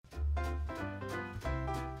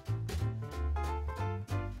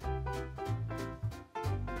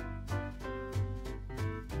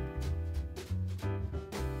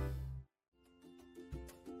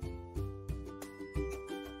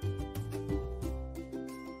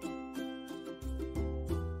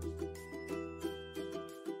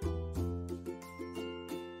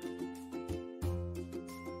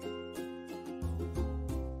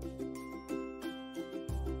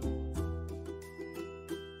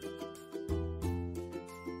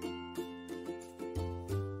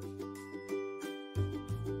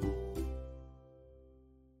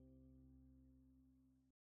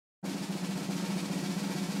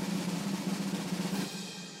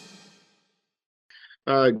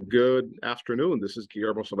Good afternoon. This is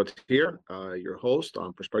Guillermo Sabatier, your host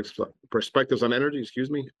on Perspectives on Energy. Excuse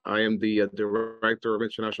me. I am the Director of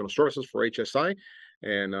International Sources for HSI.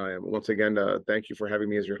 And once again, thank you for having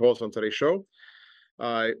me as your host on today's show.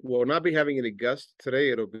 I will not be having any guests today.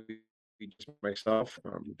 It'll be just myself.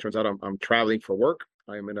 Turns out I'm traveling for work.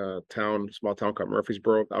 I'm in a small town called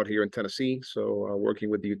Murfreesboro out here in Tennessee. So working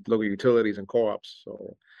with the local utilities and co-ops.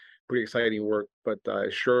 So pretty exciting work, but I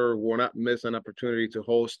sure will not miss an opportunity to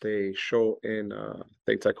host a show in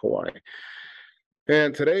states like Hawaii.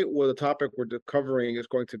 And today, the topic we're covering is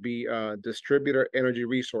going to be distributor energy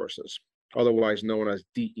resources, otherwise known as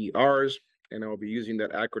DERs. And I'll be using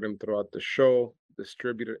that acronym throughout the show,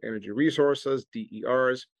 distributor energy resources,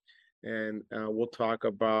 DERs. And we'll talk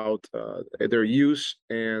about their use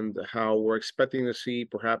and how we're expecting to see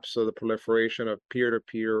perhaps the proliferation of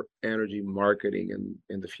peer-to-peer energy marketing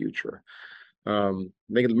in the future. I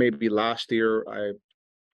think maybe last year I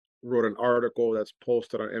wrote an article that's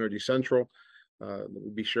posted on Energy Central.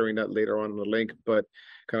 We'll be sharing that later on in the link, but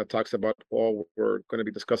kind of talks about all we're going to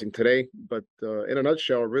be discussing today. But in a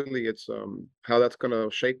nutshell, really, it's how that's going to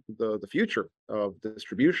shape the future of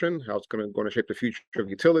distribution, how it's going to shape the future of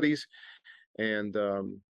utilities, and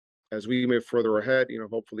as we move further ahead,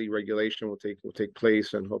 hopefully regulation will take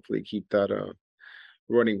place and hopefully keep that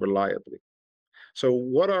running reliably. So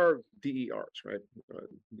what are DERs, right?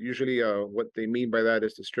 Usually, what they mean by that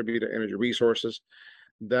is distributed energy resources.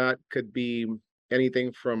 That could be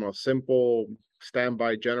anything from a simple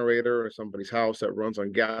standby generator at somebody's house that runs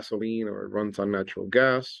on gasoline or runs on natural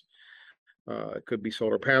gas. It could be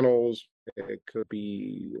solar panels. It could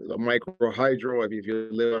be a micro hydro. If you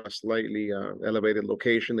live on a slightly elevated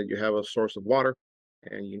location that you have a source of water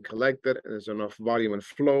and you can collect it, and there's enough volume and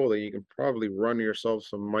flow that you can probably run yourself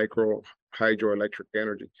some micro hydroelectric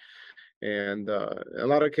energy. And in a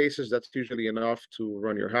lot of cases, that's usually enough to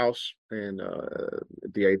run your house. And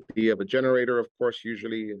the idea of a generator, of course,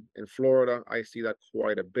 usually in Florida, I see that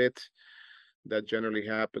quite a bit. That generally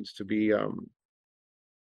happens to be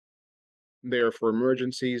there for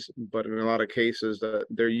emergencies, but in a lot of cases,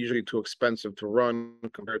 they're usually too expensive to run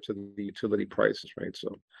compared to the utility prices, right?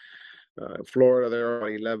 So Florida, they're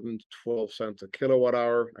 11 to 12 cents a kilowatt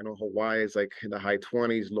hour. I know Hawaii is like in the high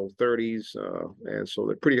 20s, low 30s. And so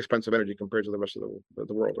they're pretty expensive energy compared to the rest of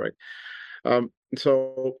the world, right?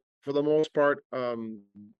 So for the most part, the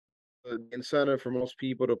incentive for most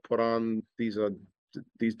people to put on these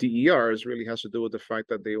DERs really has to do with the fact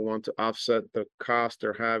that they want to offset the cost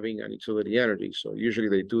they're having on utility energy. So usually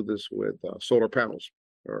they do this with solar panels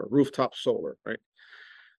or rooftop solar, right?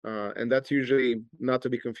 And that's usually not to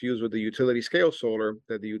be confused with the utility scale solar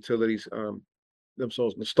that the utilities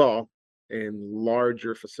themselves install in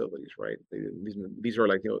larger facilities, right? These are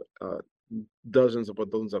like dozens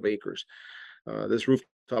of acres. This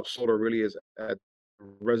rooftop solar really is at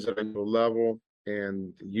residential level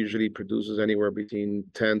and usually produces anywhere between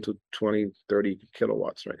 10 to 20, 30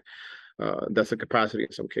 kilowatts, right? That's the capacity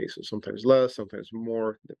in some cases, sometimes less, sometimes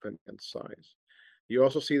more, depending on size. You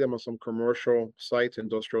also see them on some commercial sites,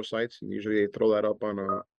 industrial sites, and usually they throw that up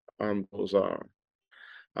on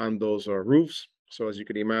those roofs. So as you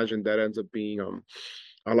can imagine, that ends up being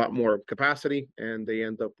a lot more capacity, and they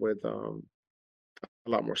end up with a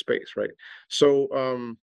lot more space, right? So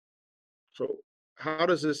so how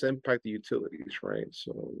does this impact the utilities, right?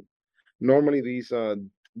 So normally these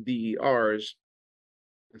DERs,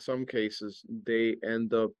 in some cases, they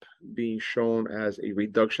end up being shown as a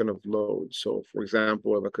reduction of load. So, for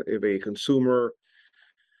example, if a consumer,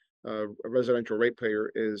 a residential ratepayer,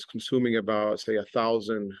 is consuming about, say,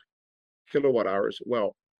 1,000 kilowatt hours,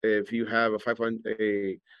 well, if you have a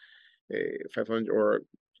 500 or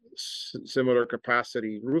similar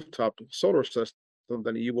capacity rooftop solar system,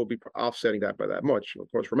 then you will be offsetting that by that much. Of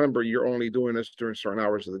course, remember, you're only doing this during certain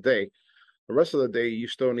hours of the day. The rest of the day, you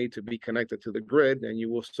still need to be connected to the grid, and you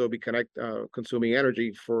will still be consuming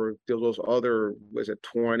energy for those other, was it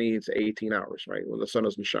 20 to 18 hours, right, when the sun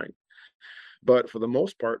doesn't shine. But for the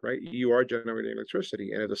most part, right, you are generating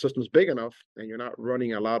electricity, and if the system's big enough and you're not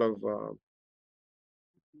running a lot of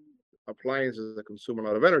appliances that consume a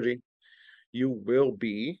lot of energy, you will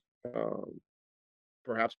be uh,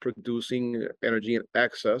 perhaps producing energy in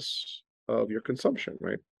excess of your consumption,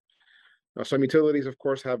 right? Now, some utilities, of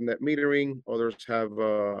course, have net metering. Others have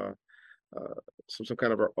uh, some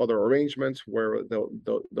kind of other arrangements where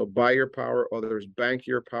they'll buy your power. Others bank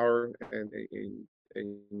your power and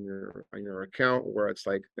in your on your account, where it's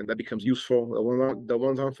like, and that becomes useful. The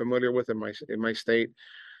ones I'm familiar with in my state,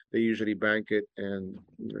 they usually bank it, and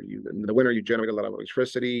in the winter you generate a lot of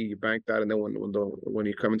electricity. You bank that, and then when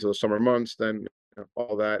you come into the summer months, then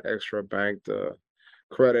all that extra banked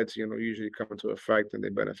credits, usually come into effect and they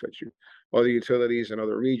benefit you. Other utilities in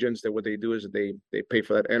other regions, that what they do is they pay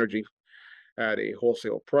for that energy at a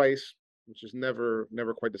wholesale price, which is never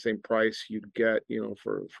quite the same price you'd get,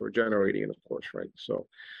 for generating, of course, right? So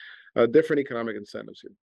different economic incentives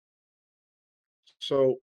here.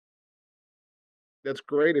 So that's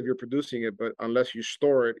great if you're producing it, but unless you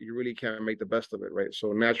store it, you really can't make the best of it, right?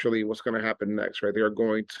 So naturally, what's going to happen next, right?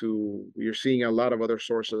 You're seeing a lot of other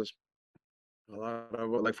sources, a lot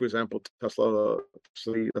of, like, for example, Tesla,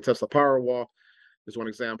 the Tesla Powerwall is one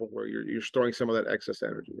example where you're storing some of that excess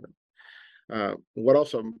energy. Right? What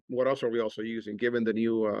else are we also using? Given the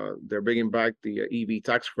new, they're bringing back the EV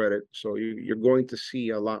tax credit, so you're going to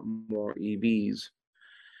see a lot more EVs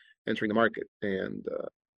entering the market, and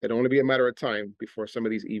it'll only be a matter of time before some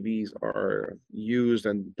of these EVs are used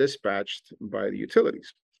and dispatched by the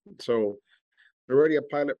utilities. So there's already a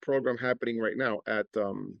pilot program happening right now at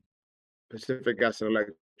Pacific Gas and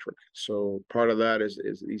Electric. So part of that is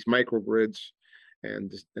these microgrids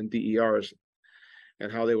and DERs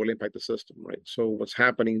and how they will impact the system, right? So what's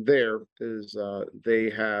happening there is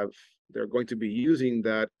they're going to be using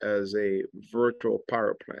that as a virtual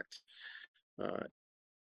power plant.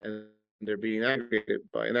 And they're being aggregated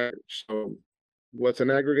by an aggregator. So what's an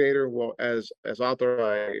aggregator? Well, as authorized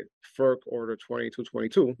by FERC Order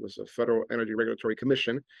 2222, was the Federal Energy Regulatory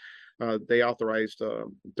Commission. They authorized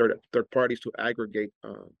third parties to aggregate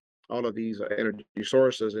all of these energy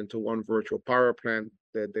sources into one virtual power plant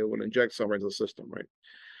that they will inject somewhere into the system, right?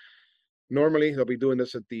 Normally, they'll be doing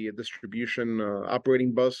this at the distribution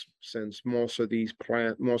operating bus, since most of these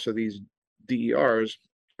DERs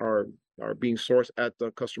are being sourced at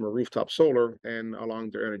the customer rooftop solar and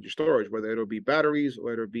along their energy storage, whether it'll be batteries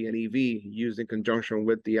or it'll be an EV used in conjunction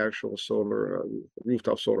with the actual solar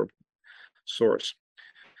rooftop solar source.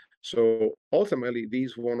 So ultimately,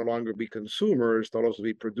 these will no longer be consumers; they'll also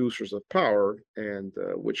be producers of power, and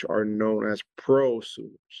which are known as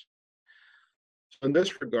prosumers. So in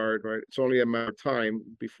this regard, right, it's only a matter of time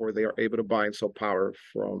before they are able to buy and sell power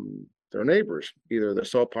from their neighbors. Either they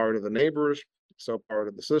sell power to the neighbors, sell power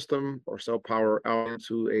to the system, or sell power out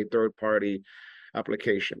into a third-party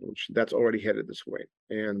application, which that's already headed this way.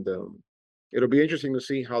 And it'll be interesting to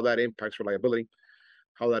see how that impacts reliability,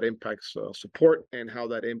 how that impacts support, and how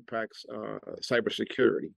that impacts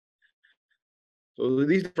cybersecurity. So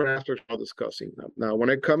these different aspects we're discussing. Now, when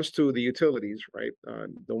it comes to the utilities, right,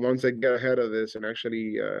 the ones that get ahead of this and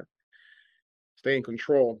actually stay in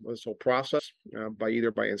control of this whole process by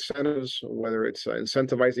incentives, whether it's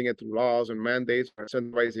incentivizing it through laws and mandates, or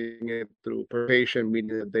incentivizing it through participation,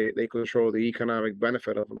 meaning that they control the economic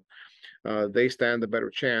benefit of them, they stand a better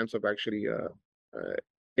chance of actually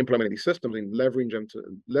implementing these systems and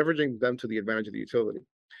leveraging them to the advantage of the utility,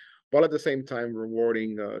 while at the same time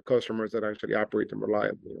rewarding customers that actually operate them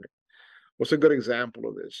reliably. Right? What's a good example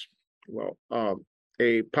of this? Well,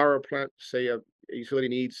 a power plant, say a utility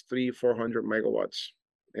needs 400 megawatts,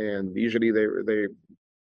 and usually they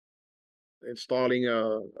installing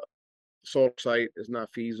a solar site is not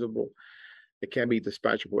feasible. It can't be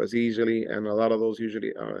dispatchable as easily, and a lot of those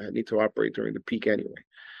usually need to operate during the peak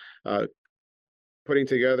anyway. Putting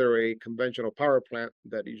together a conventional power plant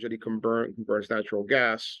that usually burns natural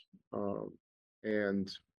gas and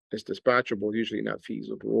is dispatchable, usually not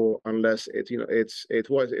feasible unless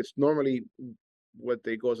it's normally what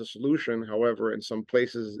they go as a solution. However, in some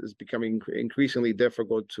places it's becoming increasingly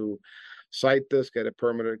difficult to site this, get it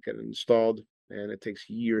permitted, get it installed, and it takes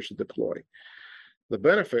years to deploy. The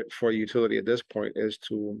benefit for the utility at this point is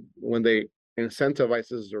when they incentivize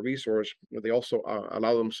this as a resource, but they also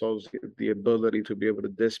allow themselves the ability to be able to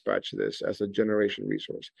dispatch this as a generation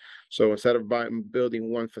resource. So instead of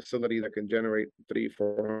building one facility that can generate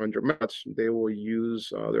 400 megawatts, they will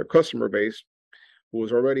use their customer base, who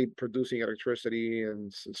is already producing electricity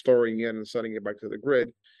and storing it and sending it back to the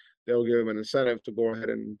grid. They'll give them an incentive to go ahead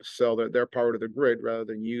and sell their power to the grid rather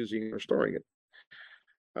than using or storing it.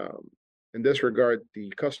 In this regard, the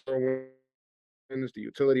customer wins, the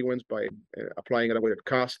utility wins by applying it at a weighted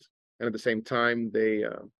cost, and at the same time, they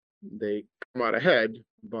come out ahead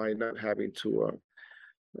by not having to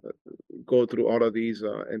go through all of these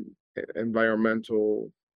environmental,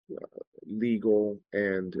 legal,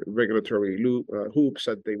 and regulatory hoops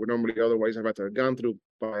that they would normally otherwise have had to have gone through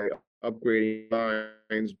by upgrading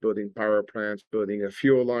lines, building power plants, building a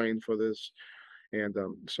fuel line for this, and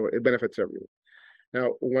so it benefits everyone.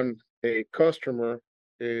 Now, when a customer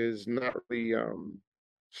is not really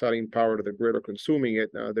selling power to the grid or consuming it,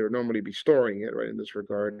 they would normally be storing it, right, in this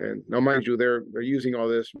regard. And now, mind you, they're using all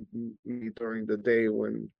this during the day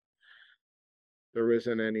when there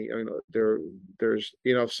isn't any, there's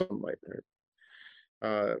enough sunlight, right?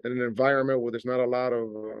 in an environment where there's not a lot of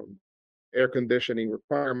air conditioning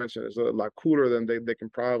requirements and it's a lot cooler, then they can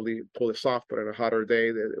probably pull this off. But on a hotter day,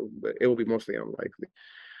 it will be mostly unlikely.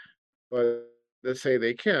 But let's say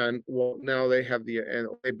they can. Well, now they have and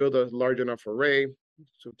they build a large enough array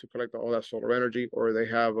to collect all that solar energy, or they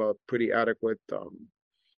have a pretty adequate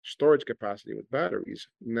storage capacity with batteries.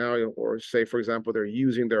 Now, or say, for example, they're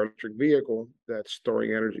using their electric vehicle that's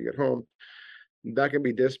storing energy at home. That can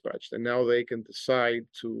be dispatched, and now they can decide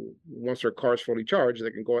to, once their car is fully charged, they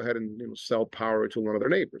can go ahead and sell power to one of their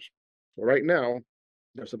neighbors. So right now,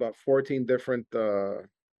 there's about 14 different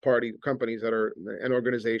party companies that are and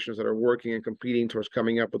organizations that are working and competing towards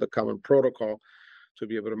coming up with a common protocol to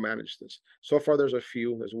be able to manage this. So far, there's a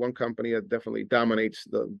few. There's one company that definitely dominates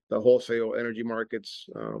the wholesale energy markets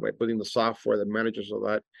by putting the software that manages all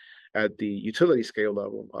that at the utility scale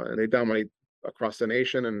level, and they dominate across the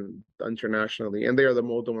nation and internationally. And they are the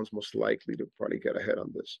ones most likely to probably get ahead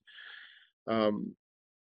on this.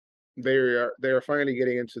 They are finally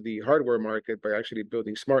getting into the hardware market by actually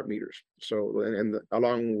building smart meters. So and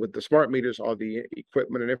along with the smart meters, all the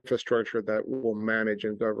equipment and infrastructure that will manage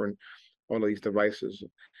and govern all of these devices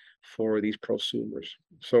for these prosumers.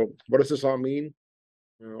 So what does this all mean?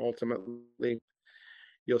 Ultimately,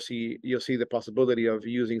 you'll see the possibility of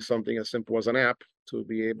using something as simple as an app to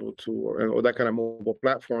be able to, or that kind of mobile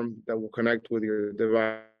platform that will connect with your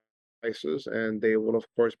devices, and they will of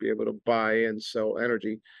course be able to buy and sell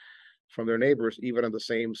energy from their neighbors, even on the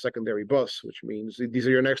same secondary bus, which means these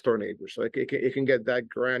are your next door neighbors. So it can get that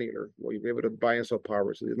granular where you'll be able to buy and sell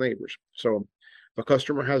power to these neighbors. So if a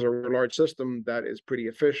customer has a large system that is pretty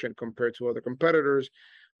efficient compared to other competitors,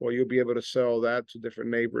 well, you'll be able to sell that to different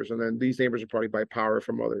neighbors. And then these neighbors will probably buy power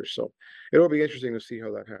from others. So it'll be interesting to see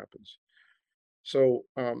how that happens. So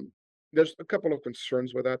there's a couple of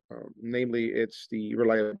concerns with that. Namely, it's the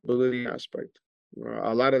reliability aspect.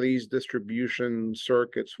 A lot of these distribution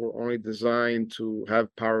circuits were only designed to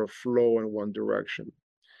have power flow in one direction.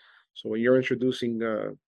 So when you're introducing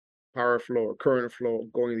power flow or current flow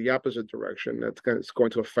going the opposite direction, it's going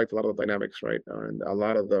to affect a lot of the dynamics, right? And a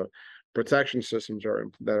lot of the protection systems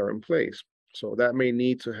that are in place. So that may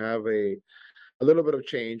need to have a little bit of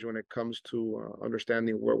change when it comes to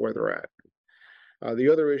understanding where they're at.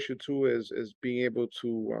 The other issue too is being able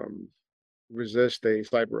to resist a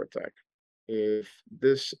cyber attack. If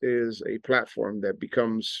this is a platform that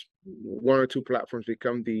becomes one or two platforms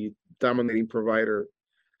become the dominating provider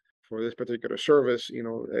for this particular service,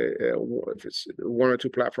 if it's one or two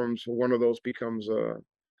platforms, one of those becomes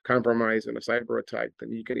compromised in a cyber attack,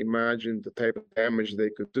 then you can imagine the type of damage they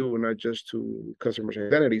could do, not just to customers'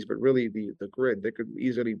 identities, but really the grid. They could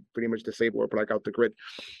easily pretty much disable or black out the grid.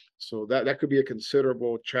 So that could be a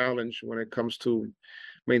considerable challenge when it comes to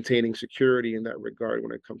maintaining security in that regard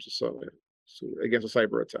when it comes to against a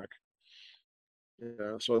cyber attack.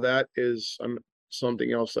 Yeah, so that is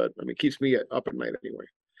something else that keeps me up at night anyway.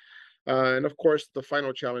 And of course, the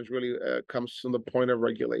final challenge really comes from the point of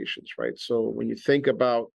regulations, right? So when you think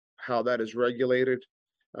about how that is regulated,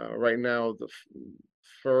 right now the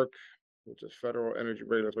FERC, which is Federal Energy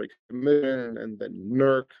Regulatory Commission, and then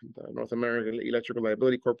NERC, the North American Electric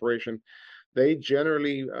Reliability Corporation, they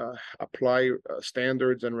generally apply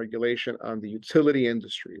standards and regulation on the utility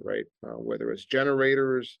industry, right? Whether it's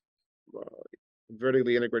generators, uh,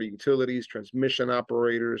 vertically integrated utilities, transmission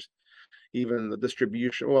operators, even the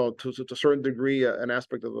distribution, well, to a certain degree, an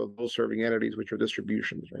aspect of those serving entities, which are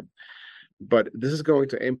distributions, right? But this is going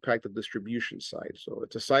to impact the distribution side. So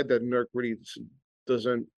it's a side that NERC really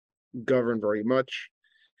doesn't govern very much,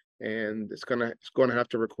 and it's gonna have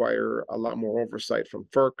to require a lot more oversight from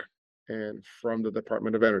FERC and from the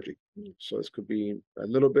Department of Energy. So this could be a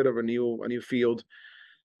little bit of a new field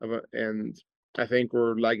and I think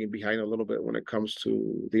we're lagging behind a little bit when it comes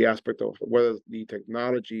to the aspect of whether the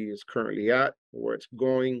technology is currently at, where it's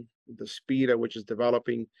going, the speed at which it's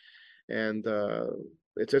developing, and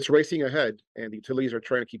it's racing ahead, and the utilities are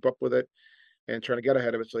trying to keep up with it and trying to get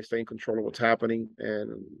ahead of it so they stay in control of what's happening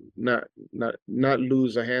and not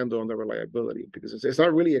lose a handle on the reliability, because it's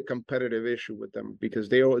not really a competitive issue with them, because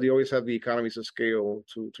they always have the economies of scale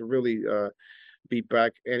to really beat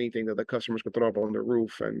back anything that the customers could throw up on the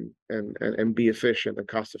roof and be efficient and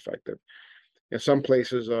cost effective. In some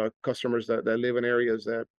places, customers that live in areas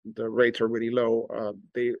that the rates are really low,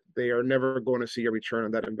 they are never going to see a return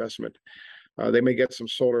on that investment. They may get some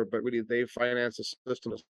solar, but really they finance a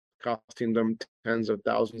system that's costing them tens of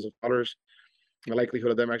thousands of dollars. The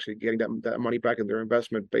likelihood of them actually getting that money back in their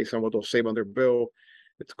investment based on what they'll save on their bill,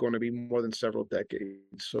 it's going to be more than several decades.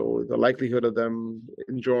 So the likelihood of them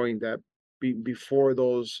enjoying that before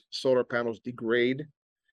those solar panels degrade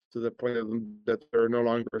to the point that they're no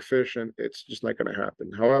longer efficient, it's just not going to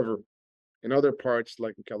happen. However, in other parts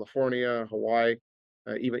like in California, Hawaii,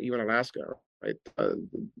 even Alaska, right,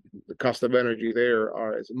 the cost of energy there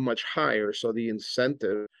is much higher, so the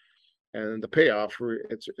incentive and the payoff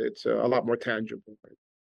it's a lot more tangible. Right?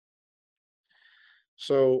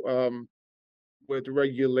 So with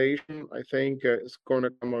regulation, I think it's going to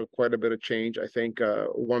come quite a bit of change. I think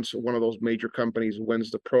once one of those major companies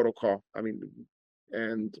wins the protocol, I mean,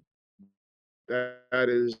 and that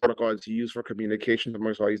is protocol is used for communication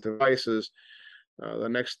amongst all these devices. The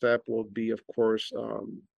next step will be, of course,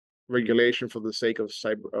 regulation for the sake of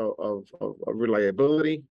cyber of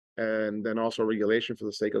reliability, and then also regulation for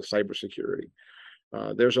the sake of cybersecurity.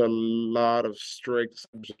 There's a lot of strict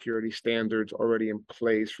cybersecurity standards already in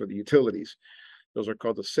place for the utilities. Those are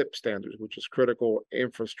called the CIP standards, which is critical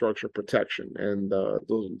infrastructure protection, and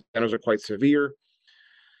those standards are quite severe.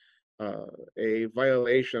 A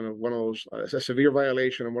violation of one of those, a severe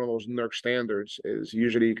violation of one of those NERC standards is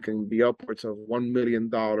usually can be upwards of $1 million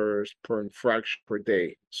per infraction per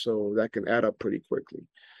day. So that can add up pretty quickly.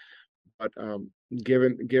 But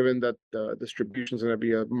given that distribution is going to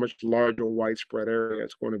be a much larger, widespread area,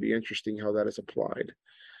 it's going to be interesting how that is applied.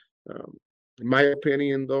 In my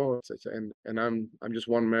opinion, though, and I'm just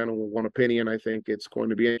one man with one opinion. I think it's going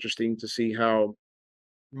to be interesting to see how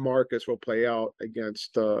markets will play out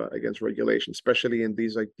against regulation, especially in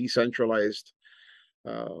these like decentralized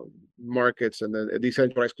markets and then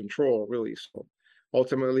decentralized control, really. So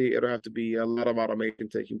ultimately, it'll have to be a lot of automation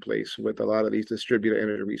taking place with a lot of these distributed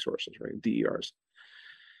energy resources, right? DERs.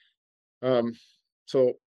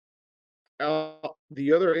 So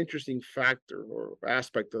the other interesting factor or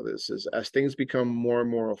aspect of this is as things become more and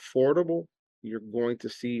more affordable, you're going to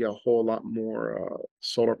see a whole lot more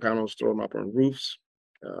solar panels thrown up on roofs.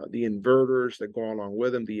 The inverters that go along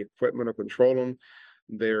with them, the equipment to control them,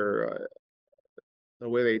 they're the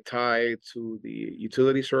way they tie to the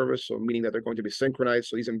utility service, so meaning that they're going to be synchronized.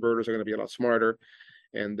 So these inverters are going to be a lot smarter.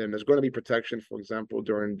 And then there's going to be protection, for example,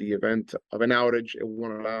 during the event of an outage. It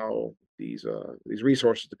won't allow these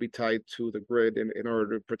resources to be tied to the grid in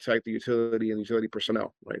order to protect the utility and utility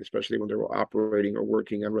personnel, right? Especially when they're operating or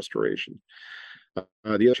working on restoration. The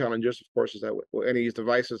other challenges, of course, is that any of these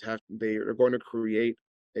devices they are going to create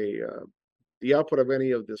the output of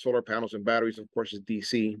any of the solar panels and batteries, of course, is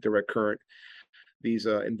DC, direct current. These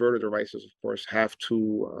inverter devices, of course, have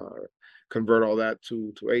to convert all that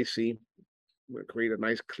to AC, create a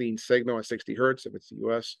nice clean signal at 60 hertz if it's the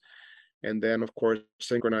US, and then, of course,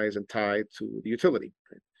 synchronize and tie to the utility.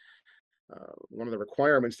 One of the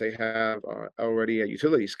requirements they have already at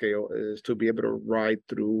utility scale is to be able to ride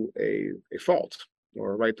through a fault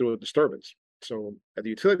or ride through a disturbance. So at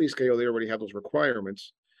the utility scale, they already have those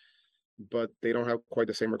requirements, but they don't have quite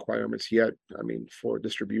the same requirements yet. I mean, for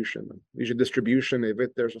distribution, usually distribution,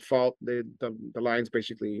 if there's a fault, the lines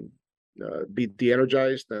basically be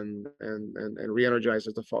de-energized and re-energized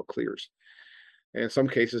as the fault clears. And in some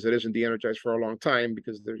cases, it isn't de-energized for a long time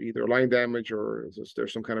because there's either line damage or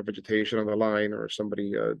there's some kind of vegetation on the line, or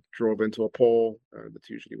somebody drove into a pole. That's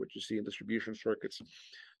usually what you see in distribution circuits.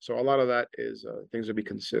 So a lot of that is things to be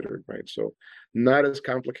considered, right? So not as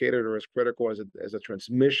complicated or as critical as a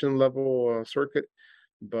transmission level circuit,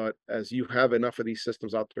 but as you have enough of these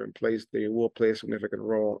systems out there in place, they will play a significant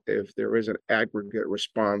role if there is an aggregate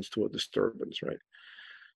response to a disturbance, right?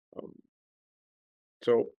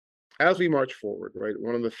 So as we march forward, right,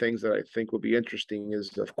 one of the things that I think will be interesting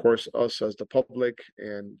is, of course, us as the public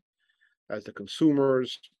and as the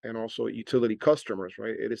consumers and also utility customers,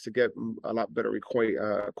 right? It is to get a lot better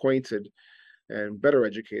acquainted and better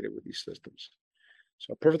educated with these systems.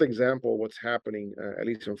 So a perfect example of what's happening, at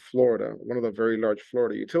least in Florida, one of the very large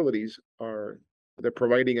Florida utilities they're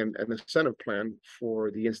providing an incentive plan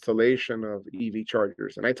for the installation of EV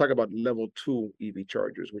chargers. And I talk about level 2 EV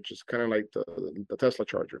chargers, which is kind of like the Tesla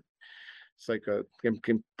charger. It's like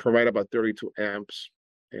can provide about 32 amps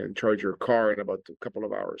and charge your car in about a couple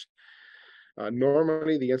of hours.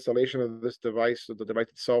 Normally, the installation of this device, the device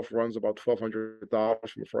itself, runs about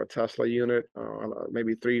 $1,200 for a Tesla unit,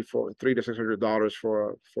 maybe $300 to $600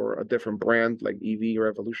 for a different brand like EV or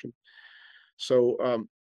Evolution. So,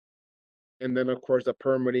 and then of course the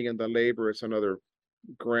permitting and the labor, it's another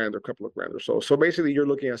grand or couple of grand or so. So basically, you're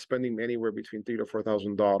looking at spending anywhere between $3,000 to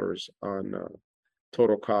 $4,000 on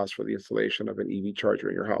total cost for the installation of an EV charger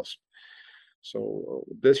in your house. So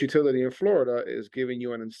this utility in Florida is giving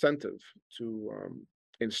you an incentive to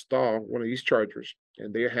install one of these chargers,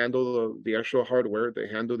 and they handle the actual hardware, they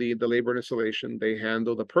handle the labor and installation, they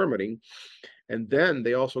handle the permitting, and then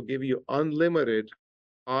they also give you unlimited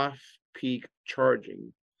off-peak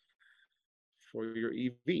charging for your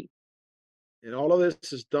EV. And all of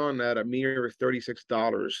this is done at a mere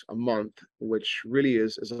 $36 a month, which really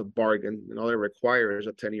is a bargain. And all it requires is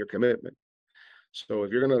a 10-year commitment. So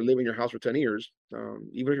if you're going to live in your house for 10 years,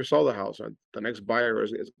 even if you sell the house, the next buyer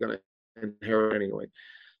is going to inherit anyway.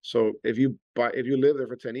 So if you live there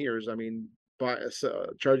for 10 years, I mean,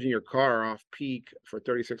 charging your car off peak for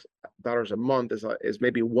 $36 a month is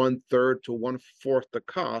maybe 1/3 to 1/4 the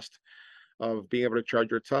cost of being able to charge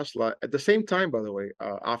your Tesla at the same time, by the way,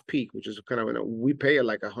 off peak, which is kind of, we pay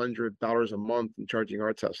like $100 a month in charging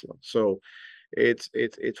our Tesla. So it's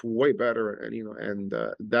way better, and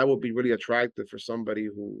that will be really attractive for somebody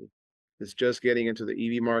who is just getting into the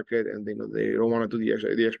EV market, and they don't want to do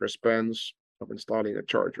the extra expense of installing a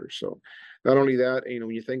charger. So not only that,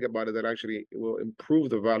 when you think about it, that actually will improve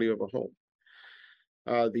the value of a home.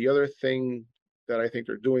 The other thing that I think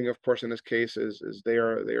they're doing, of course, in this case is they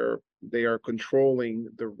are controlling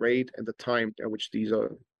the rate and the time at which these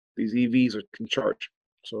EVs can charge.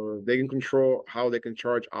 So they can control how they can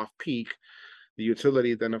charge off peak. The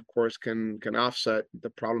utility then, of course, can offset the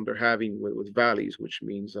problem they're having with valleys, which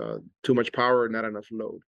means too much power, not enough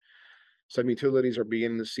load. Some utilities are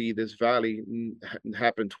beginning to see this valley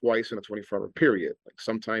happen twice in a 24-hour period. Like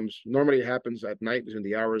sometimes, normally it happens at night between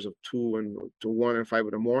the hours of 1 and 5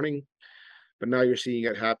 in the morning, but now you're seeing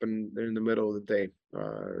it happen in the middle of the day,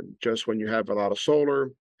 just when you have a lot of solar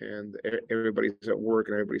and everybody's at work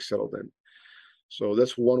and everybody's settled in. So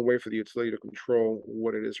that's one way for the utility to control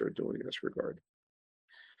what it is they're doing in this regard.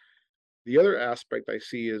 The other aspect I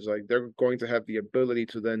see is like they're going to have the ability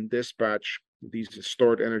to then dispatch these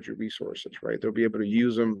stored energy resources, right? They'll be able to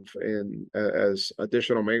use them as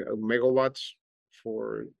additional megawatts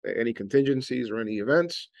for any contingencies or any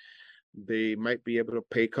events. They might be able to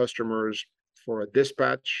pay customers for a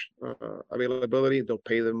dispatch availability. They'll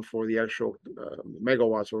pay them for the actual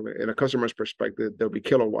megawatts, or in a customer's perspective, there'll be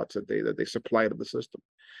kilowatts that they supply to the system.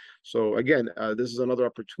 So again, this is another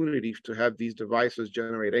opportunity to have these devices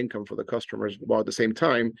generate income for the customers, while at the same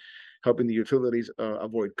time helping the utilities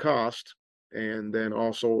avoid cost, and then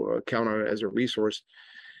also count on it as a resource.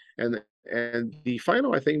 And the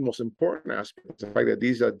final, I think, most important aspect is the fact that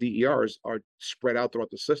these DERs are spread out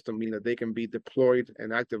throughout the system, meaning that they can be deployed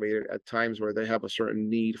and activated at times where they have a certain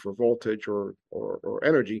need for voltage or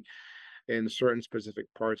energy in certain specific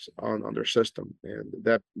parts on their system. And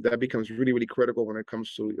that becomes really, really critical when it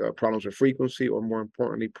comes to problems with frequency, or more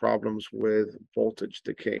importantly, problems with voltage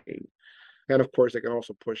decaying. And of course, they can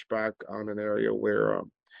also push back on an area where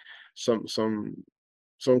some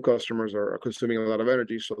customers are consuming a lot of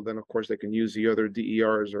energy. So then, of course, they can use the other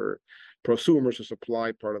DERs or prosumers to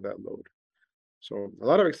supply part of that load. So a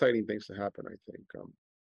lot of exciting things to happen, I think.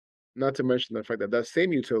 Not to mention the fact that that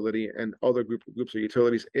same utility and other groups of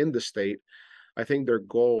utilities in the state, I think their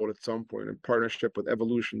goal at some point, in partnership with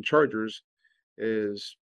Evolution Chargers,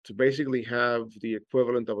 is to basically have the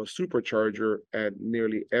equivalent of a supercharger at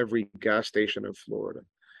nearly every gas station in Florida.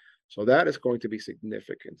 So that is going to be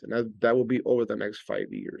significant, and that will be over the next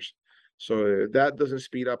 5 years. So if that doesn't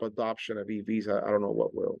speed up adoption of EVs, I don't know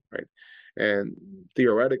what will, right? And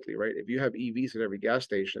theoretically, right, if you have EVs at every gas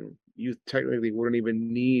station, you technically wouldn't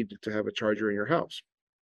even need to have a charger in your house,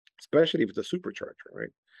 especially if it's a supercharger,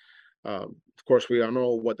 right? Of course, we all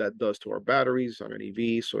know what that does to our batteries on an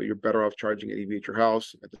EV, so you're better off charging an EV at your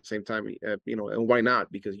house. At the same time, and why not?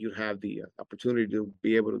 Because you have the opportunity to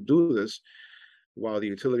be able to do this while the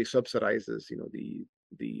utility subsidizes,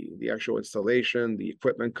 the actual installation, the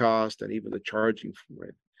equipment cost, and even the charging,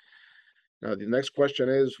 right? Now, the next question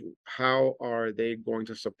is, how are they going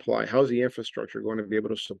to supply? How's the infrastructure going to be able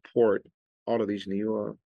to support all of these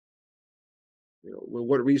new,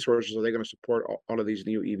 what resources are they going to support all of these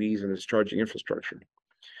new EVs and this charging infrastructure?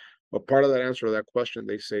 Well, part of that answer to that question,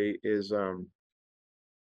 they say, is the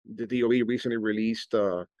DOE recently released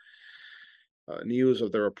news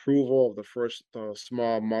of their approval of the first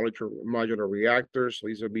small modular reactors. So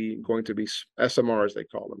these are going to be SMRs, they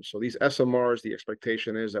call them. So these SMRs, the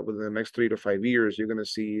expectation is that within the next 3 to 5 years, you're going to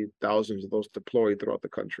see thousands of those deployed throughout the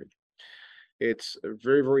country. It's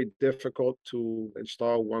very, very difficult to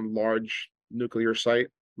install one large nuclear site,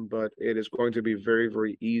 but it is going to be very,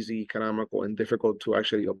 very easy, economical, and difficult to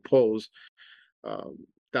actually oppose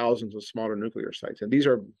thousands of smaller nuclear sites. And these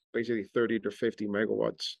are basically 30 to 50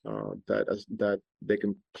 megawatts that they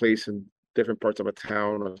can place in different parts of a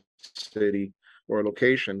town, a city, or a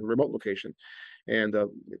location, remote location, and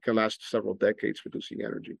it can last several decades producing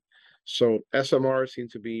energy. So SMR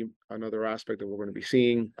seems to be another aspect that we're going to be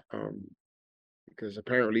seeing, because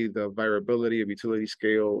apparently the viability of utility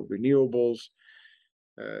scale renewables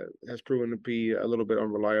has proven to be a little bit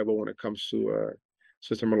unreliable when it comes to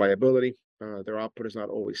system reliability. Their output is not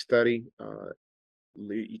always steady.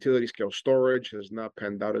 The utility scale storage has not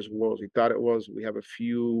panned out as well as we thought it was. We have a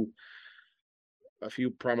few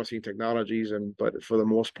promising technologies, but for the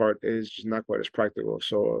most part, it is just not quite as practical.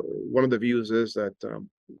 So one of the views is that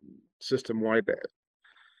system-wide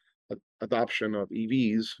adoption of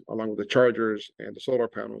EVs, along with the chargers and the solar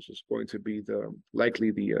panels, is going to be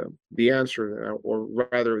likely the answer, or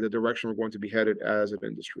rather the direction we're going to be headed as an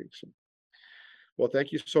industry. So, well,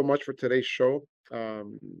 thank you so much for today's show. I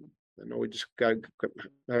know we just have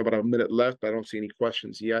about a minute left. I don't see any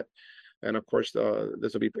questions yet. And of course,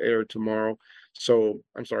 this will be aired tomorrow. So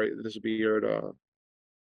I'm sorry, this will be aired,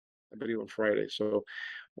 I believe, on Friday. So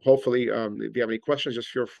hopefully, if you have any questions, just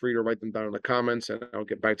feel free to write them down in the comments, and I'll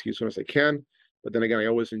get back to you as soon as I can. But then again, I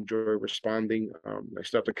always enjoy responding. I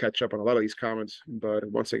still have to catch up on a lot of these comments. But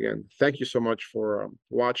once again, thank you so much for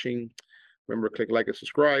watching. Remember, click like and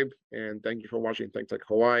subscribe. And thank you for watching ThinkTech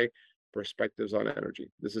Hawaii, Perspectives on Energy.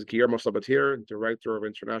 This is Guillermo Sabatier, Director of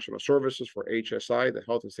International Services for HSI, the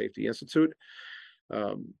Health and Safety Institute.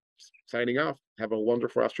 Signing off. Have a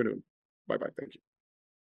wonderful afternoon. Bye-bye. Thank you.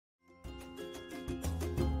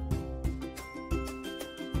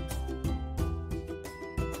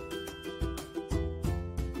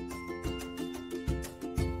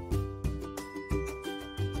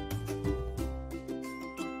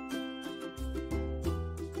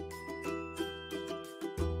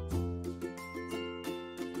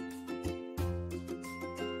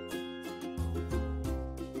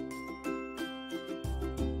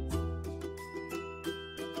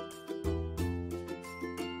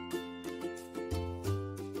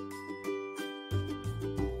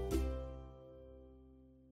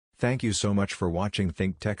 Thank you so much for watching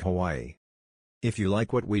ThinkTech Hawaii. If you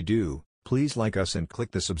like what we do, please like us and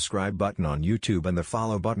click the subscribe button on YouTube and the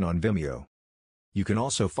follow button on Vimeo. You can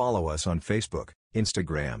also follow us on Facebook,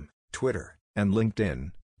 Instagram, Twitter, and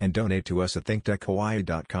LinkedIn, and donate to us at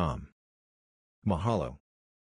thinktechhawaii.com. Mahalo.